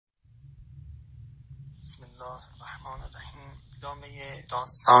بسم الله الرحمن الرحیم. ادامه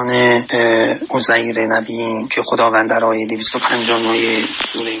داستان عزیر نبی که خداوند در آیه 259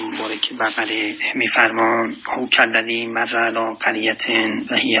 سوره مبارکه بقره میفرمان او کلذی مر علی قریة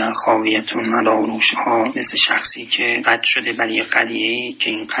و هی خاویة علی عروشها، مثل شخصی که رد شده بر یک قریه‌ای که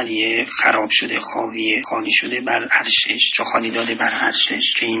این قریه خراب شده، خالی شده بر عرشش، جا خالی داده بر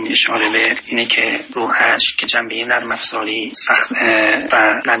عرشش، که این اشاره به اینه که رو عرش که جنبه نرم افزاری سخت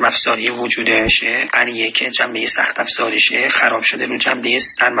و نرم افزاری وجودشه، قریه که جنبه سخت افزارشه خراب شده رو جنبه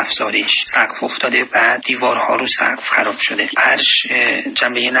نرم افزاریش، سقف افتاده بعد دیوارها رو سقف خراب شده. عرش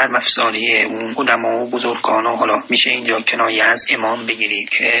جنبه نرم افزاری اون علما و بزرگان، حالا میشه اینجا کنایه از امام بگیری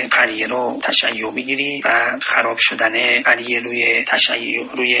که قریه رو تشیع بگیری و خراب شدن قریه روی تشیع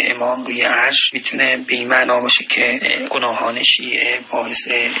روی امام روی عرش میتونه به این معنا باشه که گناهان شیعه باعث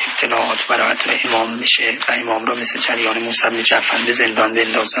ابتلاعات برای امام بشه و امام رو مثل جریان موسی بن جعفر به زندان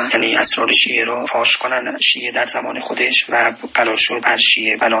بندازن، یعنی اسرار شیعه رو فاش کنن. شیعه در زمان خودش و قرار شد بر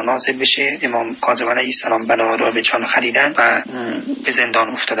شیعه بلا نازل بشه، امام کاظم علیه السلام بلا رو به جان خریدن و به زندان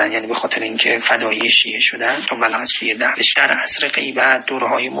افتادن، یعنی به خاطر اینکه فدایی شیعه شدن و بلا از شیعه دعوش. در عصر غیبت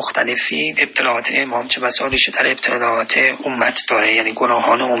دورهای مختلفی ابتلاعات امام چه بسا ریشه در ابتلاعات امت داره، یعنی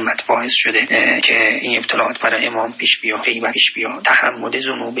گناهان امت باعث شده که این ابتلاعات برای امام پیش بیاد، غیبت پیش بیاد. تحمل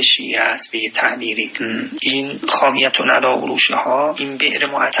ذنوب شیعه است به تعبیری. این خاویتون علی عروشها، این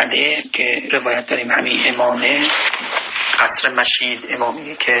بقره معطله که روایت داریم همین امامه عصر مشید،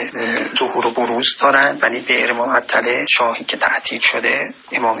 امامی که ظهور و بروز دارن، ولی بقره معطله شاهی که تعطیل شده،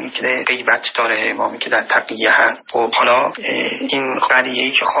 امامی که غیبت داره، امامی که در تقیه هست. و حالا این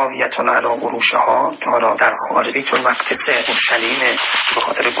قریه‌ای که خاویتون علی عروشها که حالا در خارج بیت المقدس اورشلیم به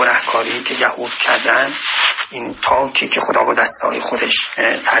خاطر گناهکاری که یهود کردن، این تاکی که خدا با دستای خودش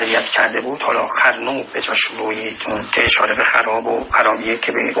تربیت کرده بود، حالا خرنوب به جاش رویتون که اشاره به خراب و خرابیه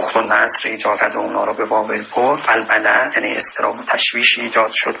که به بخت و نصر ایجاد کرد و اونا رو به بابل برد. بلبله یعنی اضطراب و تشویش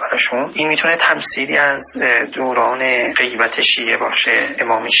ایجاد شد براشون. این میتونه تمثیلی از دوران غیبت شیعه باشه،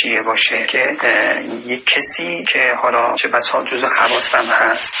 امام شیعه باشه، که یک کسی که حالا چه بسا جزء خواص هم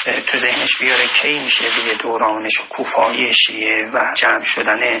هست تو ذهنش بیاره کی میشه دیگه دوران شکوفایی شیعه و جمع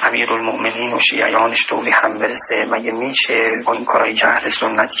شدن امیرالمؤمنین و شیعیانش دوری هم برسه. مگه میشه با این کارهایی که اهل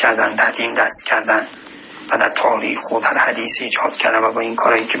سنت کردن، در دین دست کردن و در تاریخ و در حدیث ایجاد کردن و با این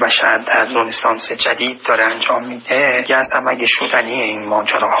کارهایی که بشر در رنسانس جدید داره انجام میده، یه اصلا مگه شدنیه این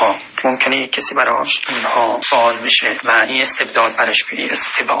ماجراها؟ ممکنه یک کسی براش اینها سوال بشه و این استبداد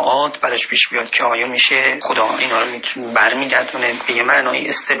براش پیش بیاد که آیا میشه خدا اینا رو برمیگردونه به یه معنای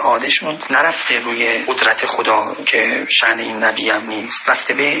استبعادشون نرفته روی قدرت خدا که شأن این نبی هم نیست،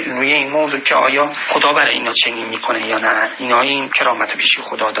 رفته به روی این موضوع که آیا خدا برای اینا چنین میکنه یا نه، اینا این کرامت پیش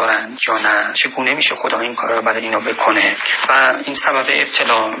خدا دارن یا نه، چگونه میشه خدا این کار رو برای اینا بکنه. و این سبب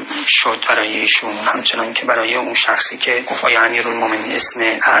ابتلا شد برای ایشون، همچنان که برای اون شخصی که گفت آیا امیرالمومنین اسم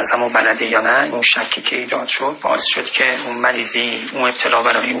اعظم و بلده یا نه، اون شکی که ایجاد شد باعث شد که اون مریضی، اون ابتلا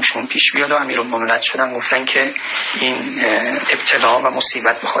برای ایشون پیش بیاد و امیرالمومنین رد شدن، گفتن که این ابتلا و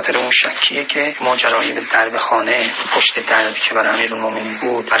مصیبت به خاطر اون شکیه که ماجرای به درب خانه پشت درب که برای امیرالمومنین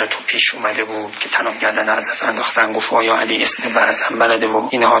بود برای تو پیش اومده بود که تناب گردن حضرت انداختن، گفت آیا علی اسم اعظم بلده و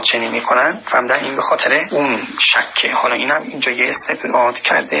اینها چنین میکنن. فهمیدن این به خاطر اون شکه. حالا اینم اینجا یه استبعاد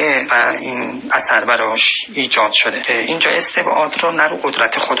کرده و این اثر براش ایجاد شده. اینجا استبعاد رو نه رو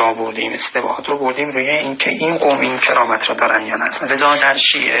قدرت خدا بردیم، استبعاد رو بردیم روی اینکه این قوم این کرامت رو دارن یا نه. لذا در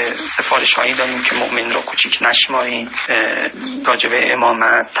شیعه سفارش هایی داریم که مؤمن رو کوچیک نشماریم، راجع به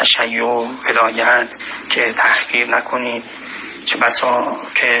امامت، تشیع، ولایت که تحقیر نکنید، چه بسا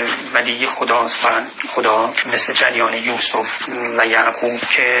که ولی خداست و خدا مثل جریان یوسف و یعقوب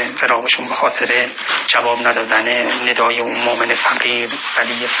که فراقشون به خاطر جواب ندادن ندای اون مؤمن فقیر،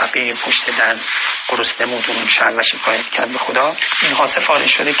 ولی فقیر پشت در گرسنه بود اون شر و شکایت کرد به خدا. اینها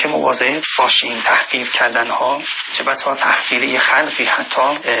سفارش شده که مواظب باشین. تحقیر کردن ها، چه بسا تحقیر خلقی حتی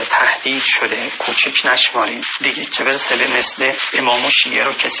تهدید شده، کوچک نشمارید دیگه. چه برسه به مثل امام و شیعه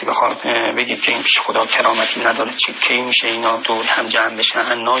رو کسی بخواد بگید که این پیش خدا کرامتی نداره، چه کی میشه اینا دور هم جمع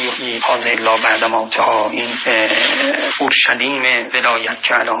بشن. نایوی حاضر الله بعد موتها، این اورشلیم ولایت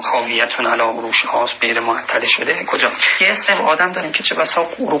که الان خاویتون علی عروشهاست غیر معطل شده کجا؟ یه استبعادم داریم که چه بسا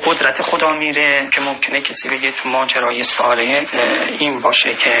رو قدرت خدا میره که ممکنه کسی بگه تو ماجرای ساره این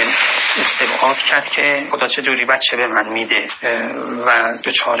باشه که استبعاد کرد که خدا چه جوری بچه به من میده و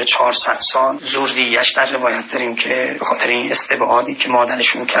دچار 400 سال ذریه‌اش در روایت داریم که به خاطر این استبعادی که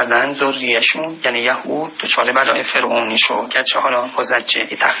مادرشون کردن ذریه‌شون یعنی یهود دچار بلای فرعونی شد. اگرچه حالا با زجه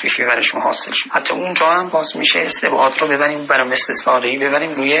تخفیفی براشون حاصل شد. حتی اونجا هم باز میشه استبعاد رو ببریم برای استثماری،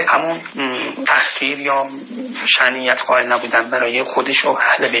 ببریم روی همون تحقیر یا شأنیت قائل نبودن برای خودش و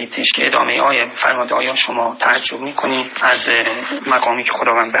اهل بیتش که ادامه آیه فرموده آیا شما تعجب میکنید از مقامی که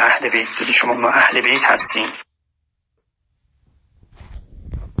خداوند به اهل بیت داده، شما ما اهل بیت هستیم.